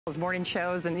morning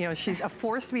shows, and you know, she's a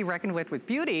force to be reckoned with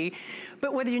beauty.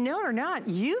 But whether you know it or not,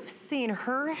 you've seen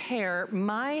her hair,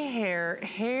 my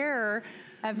hair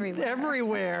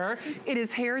everywhere. It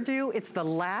is Hairdo. It's the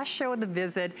last show of the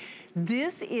visit.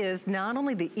 This is not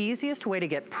only the easiest way to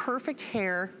get perfect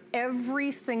hair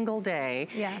every single day.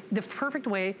 Yes. The perfect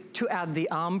way to add the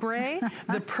ombre,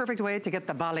 the perfect way to get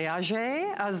the balayage,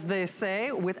 as they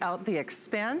say, without the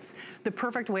expense, the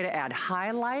perfect way to add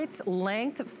highlights,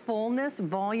 length, fullness,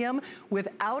 volume,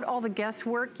 without all the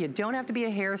guesswork. You don't have to be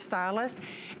a hairstylist.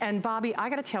 And Bobby, I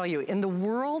gotta tell you, in the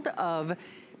world of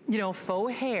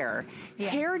faux hair,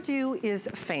 yes, Hairdo is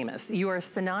famous. You are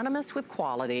synonymous with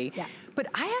quality. Yeah. But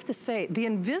I have to say, the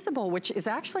Invisible, which is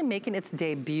actually making its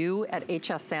debut at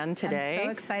HSN today. I'm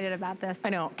so excited about this. I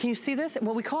know. Can you see this?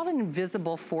 Well, we call it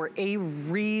Invisible for a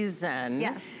reason.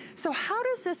 Yes. So how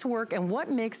does this work, and what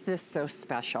makes this so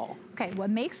special? Okay, what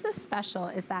makes this special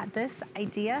is that this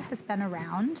idea has been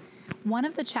around. One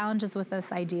of the challenges with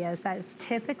this idea is that it's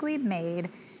typically made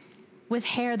with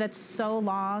hair that's so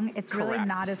long, it's Correct. really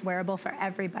not as wearable for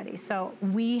everybody. So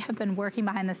we have been working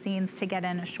behind the scenes to get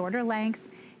in a shorter length,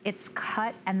 its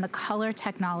cut, and the color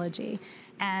technology.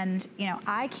 And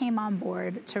I came on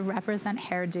board to represent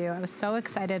Hairdo. I was so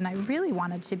excited, and I really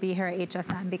wanted to be here at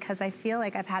HSN because I feel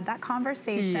like I've had that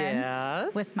conversation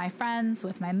yes, with my friends,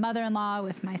 with my mother-in-law,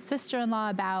 with my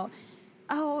sister-in-law about,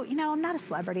 oh, I'm not a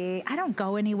celebrity. I don't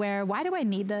go anywhere. Why do I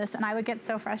need this? And I would get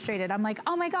so frustrated. I'm like,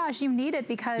 oh my gosh, you need it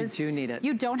because you do need it.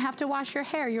 You don't have to wash your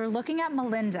hair. You're looking at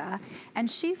Melinda, and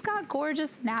she's got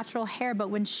gorgeous natural hair, but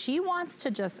when she wants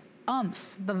to just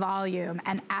oomph the volume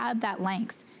and add that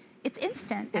length, it's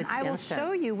instant. And I will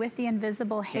show you with the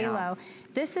Invisible Halo. Yeah.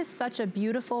 This is such a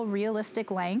beautiful,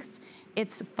 realistic length.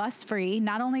 It's fuss-free.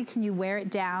 Not only can you wear it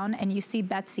down, and you see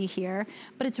Betsy here,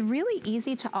 but it's really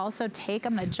easy to also take.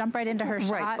 I'm gonna jump right into her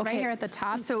shot right here at the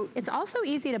top. So it's also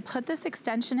easy to put this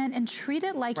extension in and treat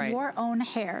it like your own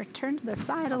hair. Turn to the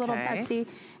side a little, Betsy.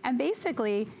 And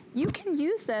basically, you can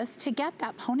use this to get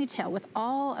that ponytail with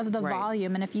all of the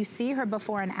volume. And if you see her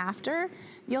before and after,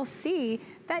 you'll see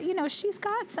that, she's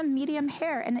got some medium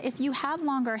hair. And if you have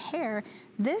longer hair,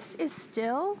 this is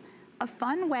still a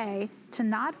fun way to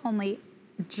not only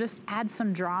just add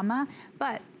some drama,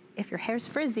 but if your hair's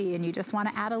frizzy and you just want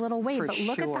to add a little weight, but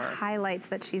look at the highlights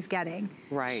that she's getting.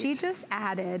 Right. She just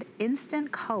added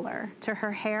instant color to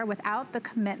her hair without the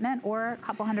commitment or a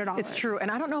couple $100. It's true, and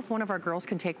I don't know if one of our girls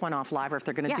can take one off live or if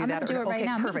they're going to do that. Yeah, I'm going to do it right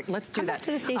now. Perfect. Let's do that. Come back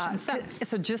to the station.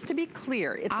 So just to be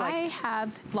clear, it's like I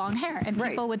have long hair, and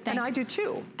people would think, and I do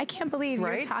too. I can't believe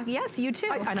you're talking. Yes, you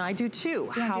too. And I do too.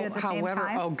 Do you want to do it at the same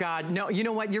time? Oh God, no. You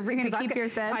know what? You're going to keep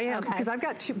yours in? I am, because I've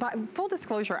got two. But full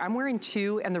disclosure, I'm wearing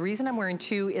two, and the reason I'm wearing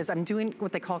two is I'm doing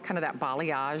what they call kind of that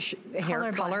balayage hair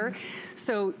color.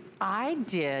 So I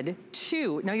did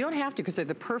two. Now you don't have to because they're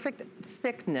the perfect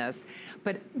thickness,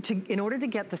 but in order to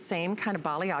get the same kind of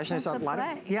balayage, there's a lot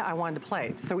of, I wanted to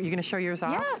play. So you're gonna show yours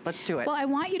off? Yeah. Let's do it. Well, I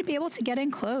want you to be able to get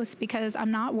in close because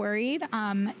I'm not worried.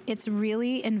 It's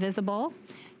really invisible.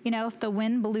 If the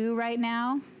wind blew right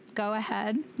now, go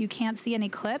ahead. You can't see any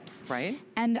clips. Right.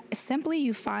 And simply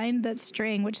you find that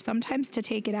string, which sometimes to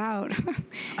take it out,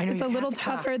 it's a little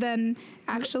tougher than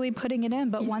actually putting it in.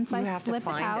 But once I slip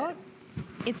it out,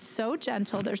 it's so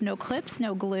gentle. There's no clips,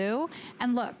 no glue.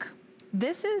 And look,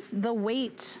 this is the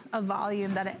weight of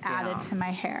volume that it added to my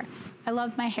hair. I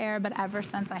loved my hair, but ever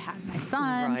since I had my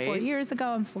son 4 years ago,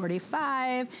 I'm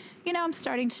 45, I'm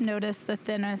starting to notice the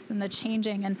thinness and the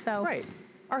changing. And so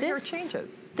our hair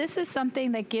changes. This is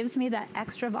something that gives me that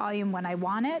extra volume when I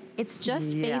want it. It's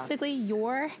just basically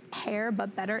your hair,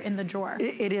 but better in the drawer.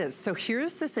 It is. So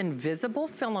here's this invisible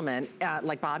filament,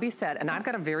 like Bobby said, and I've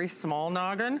got a very small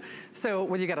noggin. So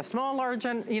whether you got a small, large,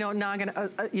 noggin,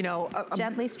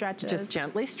 gently stretches. Just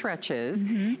gently stretches,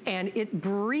 and it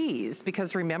breathes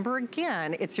because remember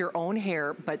again, it's your own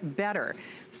hair, but better.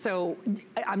 So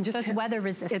I'm just. So it's weather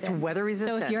resistant. It's weather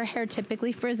resistant. So if your hair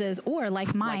typically frizzes, or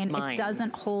like mine, it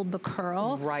doesn't hold the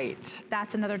curl. Right.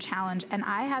 That's another challenge. And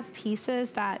I have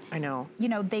pieces that, I know.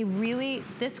 They really,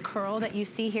 this curl that you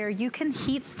see here, you can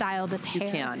heat style this hair.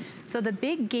 You can. So the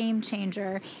big game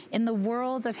changer in the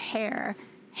world of hair,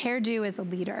 Hairdo is a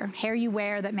leader. Hair you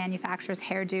wear that manufactures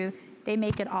Hairdo, they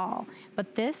make it all.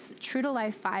 But this true to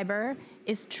life fiber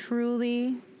is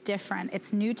truly different.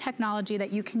 It's new technology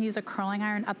that you can use a curling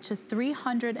iron up to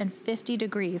 350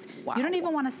 degrees. Wow. You don't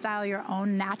even want to style your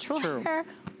own natural hair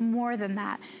more than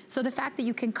that. So the fact that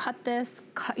you can cut this,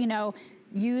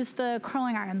 use the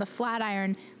curling iron, the flat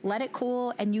iron, let it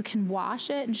cool, and you can wash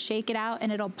it and shake it out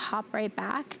and it'll pop right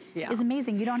back. is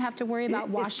amazing. You don't have to worry about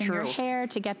washing your hair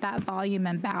to get that volume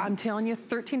and bounce. I'm telling you,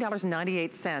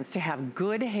 $13.98 to have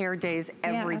good hair days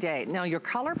every day. Now your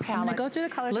color palette. I'm gonna go through the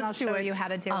colors and I'll show you how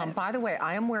to do it. By the way,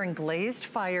 I am wearing Glazed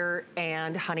Fire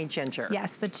and Honey Ginger.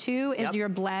 Yes, the two is your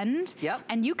blend.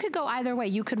 And you could go either way.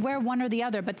 You could wear one or the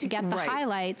other, but to get the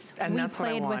highlights, and we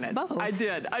played with both. I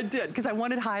did, because I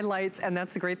wanted highlights, and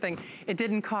that's the great thing. It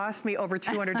didn't cost me over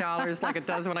 $200 like it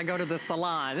does when I go to the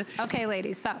salon. Okay,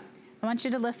 ladies, so I want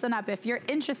you to listen up. If you're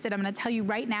interested, I'm gonna tell you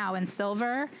right now in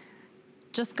silver,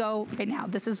 just go right now.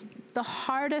 This is the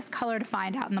hardest color to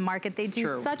find out in the market. They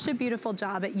do such a beautiful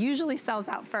job. It usually sells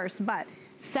out first, but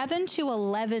 7 to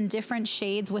 11 different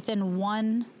shades within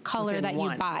one color that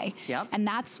you buy. And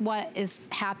that's what is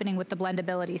happening with the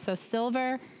blendability. So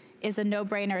silver is a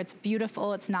no-brainer. It's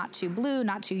beautiful. It's not too blue,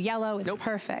 not too yellow. It's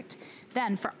perfect.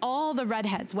 Then for all the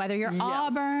redheads, whether you're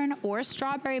auburn or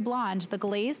strawberry blonde, the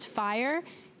Glazed Fire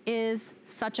is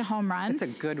such a home run. It's a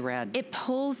good red. It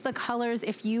pulls the colors.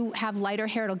 If you have lighter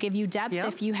hair, it'll give you depth.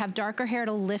 If you have darker hair,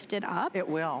 it'll lift it up. It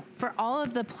will. For all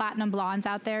of the platinum blondes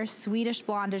out there, Swedish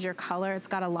blonde is your color. It's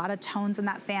got a lot of tones in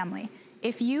that family.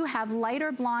 If you have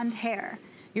lighter blonde hair,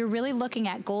 you're really looking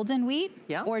at golden wheat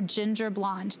or ginger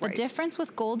blonde. The difference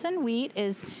with golden wheat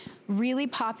is really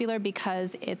popular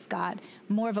because it's got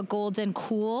more of a golden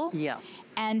cool.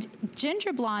 And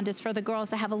ginger blonde is for the girls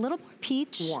that have a little more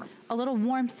peach, a little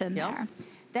warmth in there.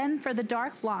 Then for the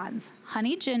dark blondes,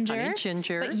 honey ginger.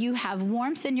 But you have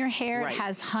warmth in your hair. It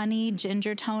has honey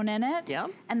ginger tone in it.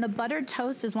 And the buttered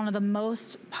toast is one of the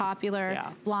most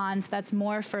popular blondes. That's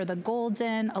more for the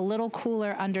golden, a little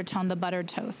cooler undertone, the buttered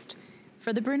toast.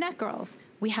 For the brunette girls,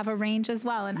 we have a range as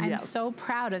well, and I'm so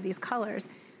proud of these colors.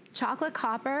 Chocolate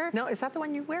copper. No, is that the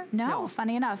one you wear? No,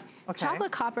 funny enough.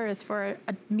 Chocolate copper is for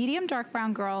a medium dark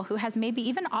brown girl who has maybe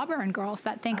even auburn girls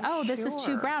that think, oh, this is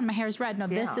too brown, my hair's red. No,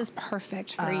 this is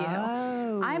perfect for you.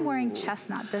 I'm wearing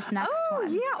chestnut, this next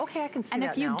one. Okay, I can see that. And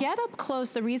if you now. get up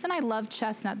close, the reason I love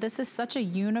chestnut, this is such a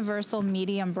universal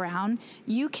medium brown.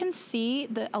 You can see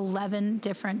the 11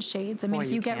 different shades. I mean, if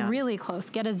you get really close,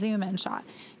 get a zoom in shot.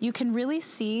 You can really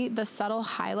see the subtle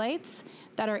highlights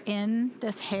that are in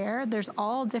this hair. There's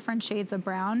all different shades of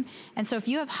brown. And so if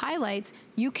you have highlights,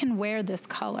 you can wear this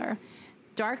color.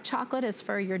 Dark chocolate is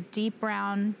for your deep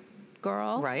brown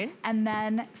girl. And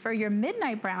then for your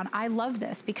midnight brown, I love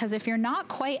this because if you're not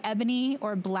quite ebony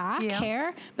or black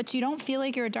hair, but you don't feel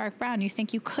like you're a dark brown, you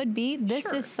think you could be, this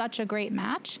is such a great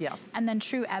match. And then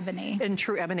true ebony. And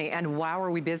true ebony. And wow, are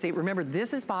we busy. Remember,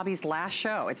 this is Bobbi's last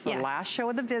show. It's the last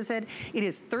show of the visit. It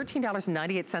is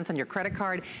 $13.98 on your credit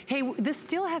card. Hey, this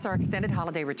still has our extended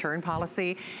holiday return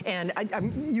policy. And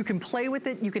you can play with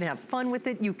it. You can have fun with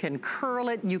it. You can curl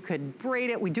it. You could braid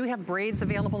it. We do have braids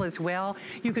available as well.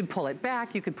 You could pull it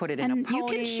back, you could put it in a pony. You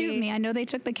can shoot me. I know they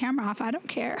took the camera off. I don't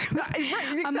care.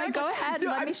 I'm like, go ahead,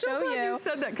 let me show you. You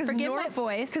said that. Forgive my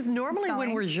voice. Because normally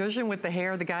when we're zhuzhing with the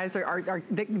hair, the guys they're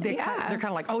kind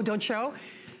of like, oh, don't show.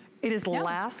 It is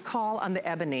last call on the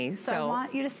ebony. So I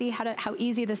want you to see how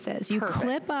easy this is. You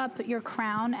clip up your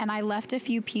crown, and I left a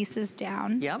few pieces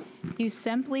down. You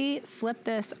simply slip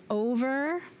this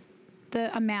over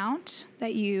the amount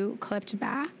that you clipped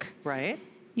back.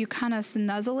 You kind of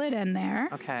snuzzle it in there.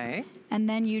 And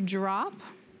then you drop,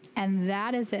 and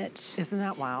that is it. Isn't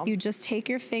that wow? You just take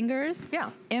your fingers.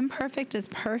 Imperfect is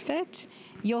perfect.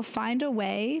 You'll find a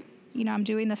way. You know, I'm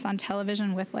doing this on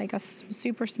television with like a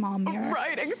super small mirror.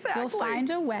 Exactly. You'll find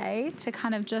a way to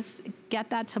kind of just get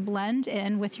that to blend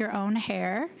in with your own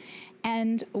hair.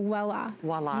 And voila.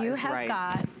 You have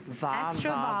got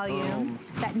extra volume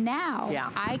that now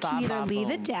I can either leave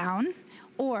it down,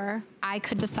 or I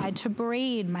could decide to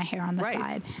braid my hair on the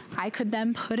side. I could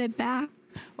then put it back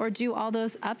or do all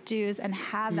those updos and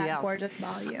have that gorgeous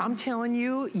volume. I'm telling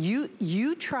you,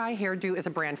 you try Hairdo as a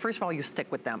brand. First of all, you stick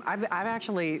with them. I've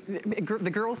actually, the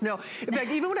girls know. In fact,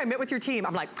 even when I met with your team,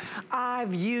 I'm like,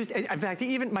 I've used, in fact,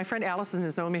 even my friend Allison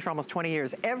has known me for almost 20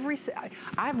 years.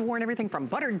 I've worn everything from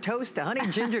buttered toast to honey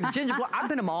ginger to ginger. I've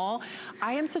been them all.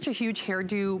 I am such a huge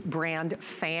Hairdo brand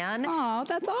fan. Oh,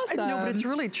 that's awesome. No, but it's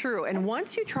really true. And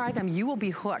once you try them, you will be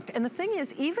hooked. And the thing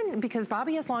is, even because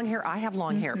Bobbi has long hair, I have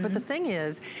long hair. But the thing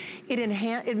is,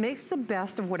 it makes the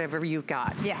best of whatever you've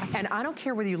got. And I don't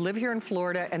care whether you live here in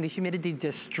Florida and the humidity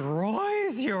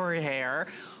destroys your hair,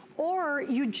 or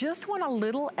you just want a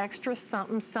little extra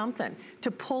something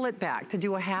to pull it back, to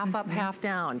do a half up, half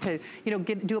down, to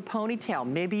do a ponytail.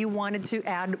 Maybe you wanted to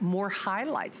add more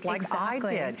highlights like I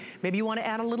did. Maybe you want to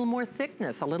add a little more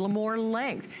thickness, a little more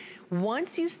length.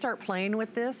 Once you start playing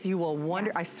with this, you will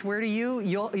wonder, I swear to you,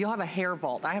 you'll have a hair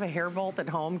vault. I have a hair vault at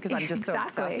home because I'm just so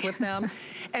obsessed with them.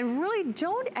 And really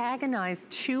don't agonize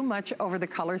too much over the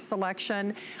color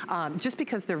selection, just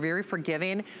because they're very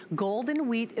forgiving. Golden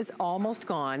wheat is almost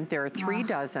gone. There are 3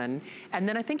 dozen. And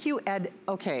then I think you add,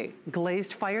 okay,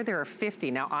 glazed fire, there are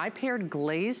 50. Now I paired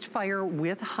glazed fire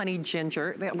with honey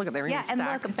ginger. Look at, they're even stacked.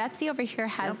 And look, Betsy over here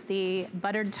has the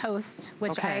buttered toast,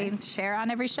 which I share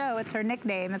on every show. It's her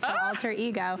nickname, it's her alter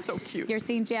ego. So cute. You're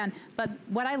seeing Jan. But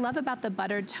what I love about the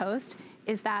buttered toast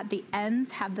is that the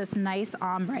ends have this nice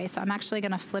ombre. So I'm actually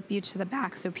gonna flip you to the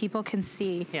back so people can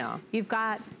see. Yeah. You've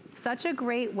got such a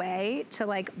great way to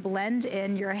like blend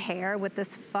in your hair with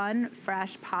this fun,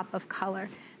 fresh pop of color.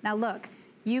 Now look,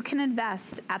 you can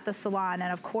invest at the salon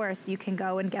and of course you can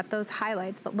go and get those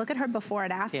highlights, but look at her before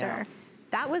and after. Yeah.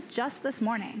 That was just this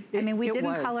morning. I mean, we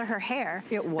didn't color her hair.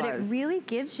 It was. But it really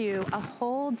gives you a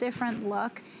whole different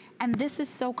look. And this is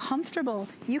so comfortable.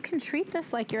 You can treat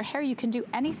this like your hair. You can do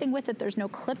anything with it. There's no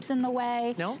clips in the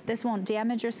way. No. This won't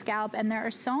damage your scalp. And there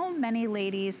are so many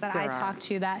ladies that I talk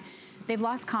to that they've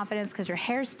lost confidence because your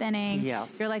hair's thinning.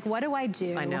 Yes. You're like, what do I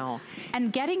do? I know.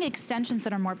 And getting extensions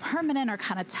that are more permanent are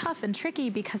kind of tough and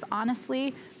tricky because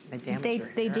honestly,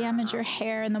 they damage your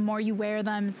hair, and the more you wear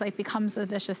them, it's like becomes a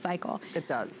vicious cycle. It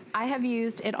does. I have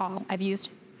used it all. I've used,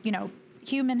 you know,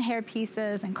 human hair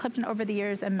pieces and clipped it over the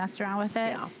years and messed around with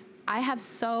it. Yeah. I have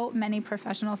so many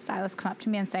professional stylists come up to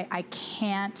me and say, I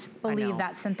can't believe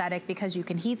that's synthetic because you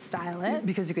can heat style it.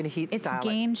 Because you can heat style it. It's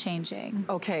game changing.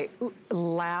 Okay,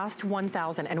 last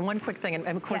 1,000. And one quick thing, and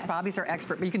of course Bobby's our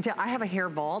expert, but you can tell I have a hair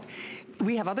vault.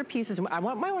 We have other pieces. I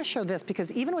might want to show this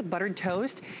because even with buttered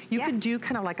toast, you could do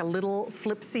kind of like a little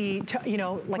flipsy, you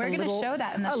know, like we're a little. We're going to show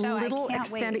that in the show. A little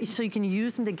extended, so you can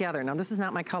use them together. Now this is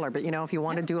not my color, but you know, if you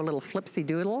want to do a little flipsy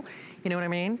doodle, you know what I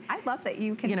mean? I love that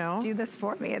you can just do this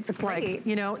for me. It's great. Like,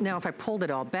 you know, now if I pulled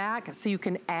it all back, so you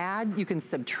can add, you can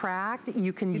subtract,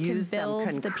 you can use them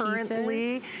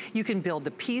concurrently. You can build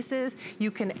the pieces. You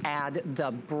can add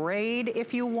the braid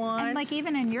if you want. And like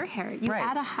even in your hair, you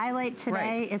add a highlight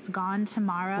today, it's gone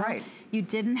tomorrow. Right. You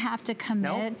didn't have to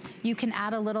commit. You can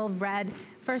add a little red.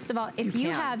 First of all, if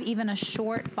you have even a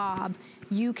short bob,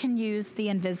 you can use the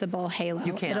invisible halo.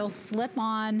 You can. It'll slip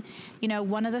on. You know,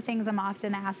 one of the things I'm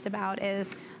often asked about is,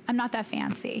 I'm not that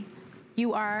fancy.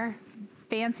 You are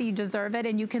fancy, you deserve it,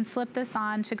 and you can slip this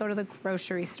on to go to the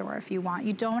grocery store if you want.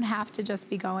 You don't have to just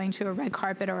be going to a red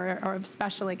carpet or a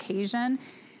special occasion.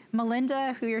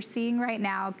 Melinda, who you're seeing right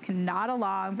now, can nod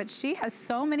along, but she has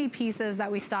so many pieces that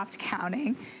we stopped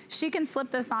counting. She can slip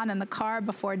this on in the car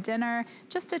before dinner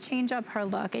just to change up her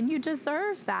look, and you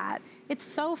deserve that. It's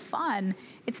so fun.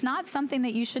 It's not something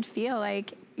that you should feel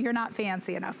like you're not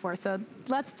fancy enough for, so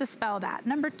let's dispel that.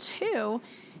 Number 2,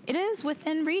 it is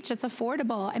within reach, it's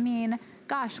affordable. I mean,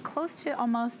 gosh, close to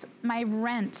almost my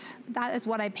rent. That is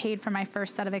what I paid for my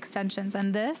first set of extensions.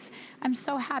 And this, I'm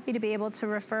so happy to be able to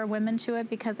refer women to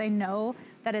it because I know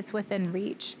that it's within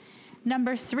reach.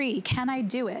 Number 3, can I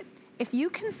do it? If you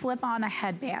can slip on a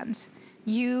headband,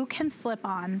 you can slip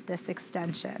on this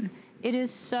extension. It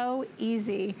is so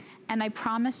easy. And I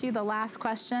promise you the last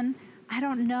question, I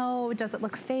don't know, does it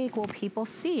look fake? Will people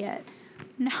see it?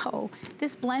 No,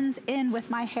 this blends in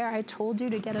with my hair. I told you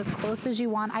to get as close as you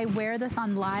want. I wear this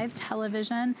on live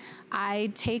television.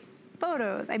 I take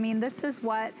photos. I mean, this is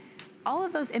what, all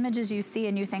of those images you see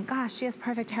and you think, gosh, she has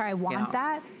perfect hair, I want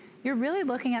that. You're really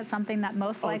looking at something that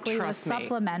most likely was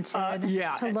supplemented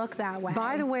to look that way.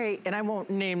 By the way, and I won't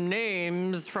name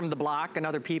names from the block and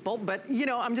other people, but you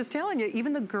know, I'm just telling you,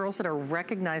 even the girls that are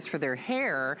recognized for their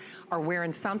hair are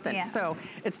wearing something. So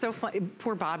it's so funny.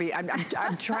 Poor Bobby,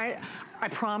 I'm trying. I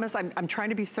promise I'm trying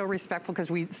to be so respectful because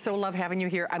we so love having you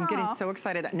here. I'm getting so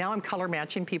excited. Now I'm color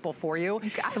matching people for you.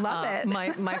 I love it.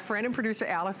 My friend and producer,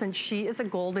 Allison, she is a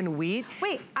golden wheat.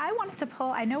 Wait, I wanted to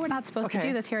pull, I know we're not supposed to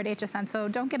do this here at HSN, so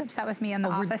don't get upset with me in the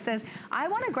offices. I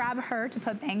want to grab her to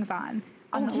put bangs on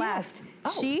the left.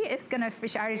 She is gonna,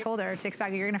 I already told her to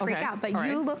expect you're gonna freak out, but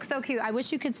you look so cute. I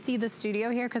wish you could see the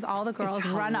studio here because all the girls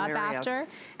run up after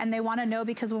and they wanna know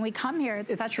because when we come here,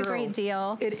 it's such a great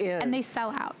deal. It is. And they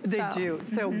sell out. They do.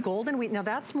 So golden wheat, now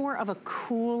that's more of a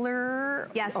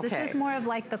cooler. Yes, this is more of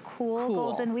like the cool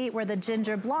golden wheat where the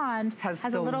ginger blonde has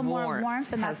a little more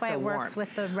warmth and that's why it works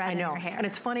with the red in her hair. And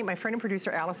it's funny, my friend and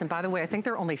producer, Allison, by the way, I think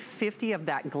there are only 50 of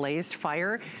that glazed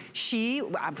fire. She,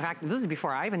 in fact, this is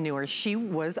before I even knew her, she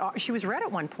was red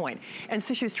at one point. And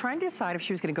so she was trying to decide if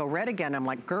she was gonna go red again. I'm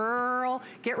like, girl,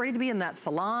 get ready to be in that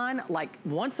salon like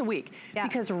once a week.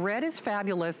 Because red is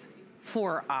fabulous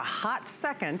for a hot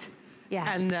second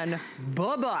and then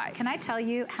bye-bye. Can I tell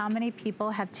you how many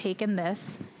people have taken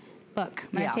this Look,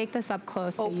 I'm gonna take this up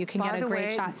close so you can get a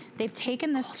great shot. They've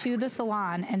taken this to the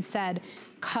salon and said,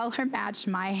 color match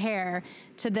my hair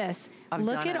to this.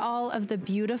 Look at all of the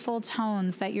beautiful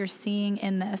tones that you're seeing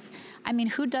in this. I mean,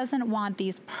 who doesn't want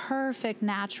these perfect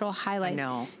natural highlights? I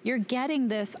know. You're getting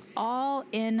this all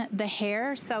in the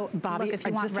hair. So, Bobby, look, if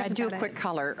you I just have to do a quick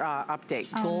color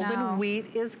update. Golden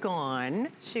wheat is gone.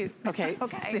 Shoot. Okay,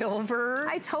 silver.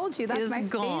 I told you, that's my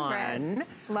favorite.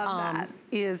 Love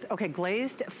that. Okay,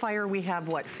 glazed fire, we have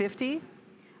what, 50?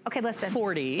 Okay, listen.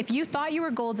 40. If you thought you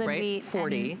were golden wheat,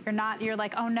 40. You're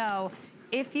like, oh no.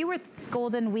 If you were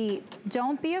golden wheat,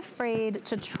 don't be afraid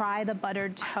to try the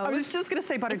buttered toast. I was just gonna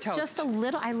say buttered toast. It's just a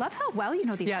little, I love how well you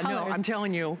know these colors. Yeah, no, I'm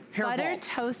telling you, buttered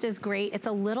toast is great. It's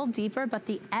a little deeper, but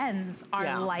the ends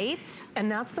are light. And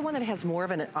that's the one that has more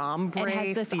of an ombre It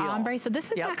has this feel. ombre. So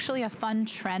this is actually a fun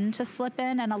trend to slip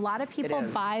in, and a lot of people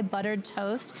buy buttered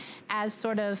toast as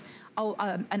sort of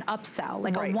an upsell,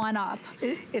 like a one-up.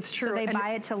 It's true. So they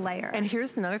buy it to layer. And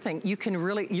here's another thing. You can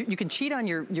really, you can cheat on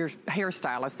your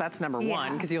hairstylist. That's number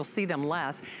one, because you'll see them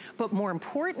less. But more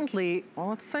importantly,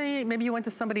 let's say maybe you went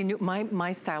to somebody new.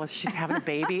 My stylist, she's having a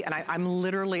baby, and I'm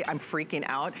freaking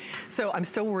out. So I'm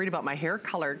so worried about my hair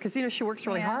color, because, you know, she works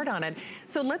really hard on it.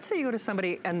 So let's say you go to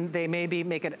somebody and they maybe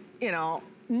make it, you know,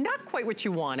 not quite what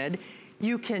you wanted.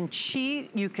 You can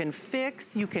cheat, you can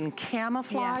fix, you can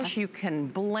camouflage, you can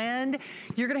blend.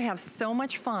 You're gonna have so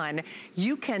much fun.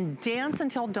 You can dance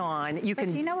until dawn. But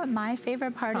do you know what my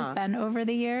favorite part has been over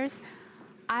the years?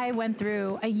 I went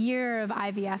through a year of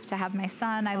IVF to have my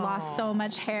son. I lost so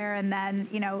much hair, and then,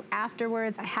 you know,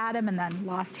 afterwards I had him and then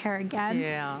lost hair again.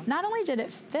 Yeah. Not only did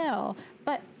it fill,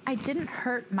 but I didn't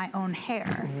hurt my own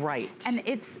hair. Right. And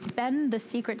it's been the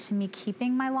secret to me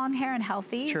keeping my long hair and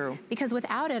healthy. It's true. Because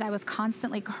without it, I was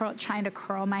constantly trying to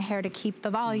curl my hair to keep the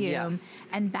volume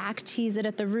and back tease it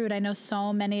at the root. I know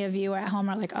so many of you at home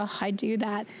are like, oh, I do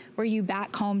that. Where you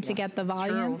back comb to get the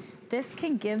volume. True. This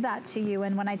can give that to you,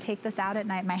 and when I take this out at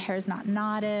night, my hair's not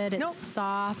knotted, it's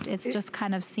soft, it's just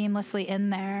kind of seamlessly in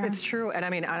there. It's true, and I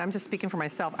mean, I'm just speaking for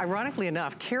myself. Ironically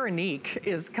enough, Karanique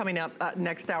is coming up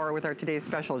next hour with our Today's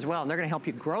Special as well, and they're gonna help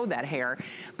you grow that hair.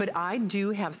 But I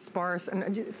do have sparse,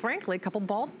 and frankly, a couple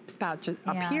bald spots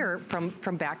up here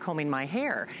from back combing my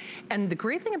hair. And the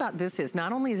great thing about this is,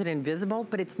 not only is it invisible,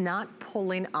 but it's not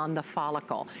pulling on the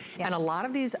follicle. And a lot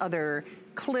of these other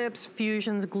clips,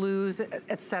 fusions, glues,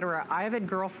 etc. I've had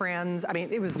girlfriends, I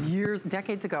mean, it was years,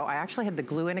 decades ago, I actually had the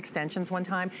glue-in extensions one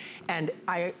time, and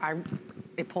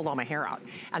it pulled all my hair out.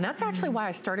 And that's actually why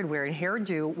I started wearing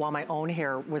hairdo while my own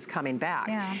hair was coming back.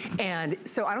 And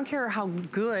so I don't care how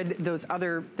good those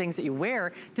other things that you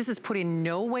wear, this is putting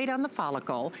no weight on the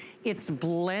follicle, it's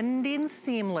blending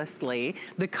seamlessly,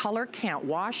 the color can't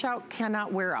wash out,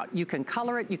 cannot wear out. You can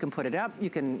color it, you can put it up, you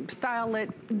can style it,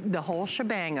 the whole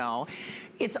shebango.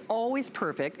 It's always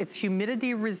perfect, it's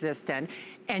humidity resistant,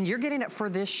 and you're getting it for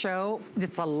this show.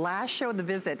 It's the last show of the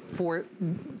visit for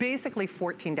basically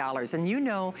 $14. And you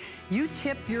know, you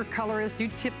tip your colorist, you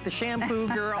tip the shampoo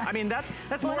girl. I mean, that's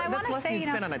less than you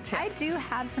spend on a tip. I do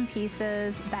have some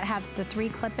pieces that have the 3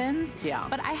 clip-ins,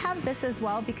 but I have this as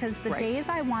well because the days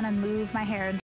I want to move my hair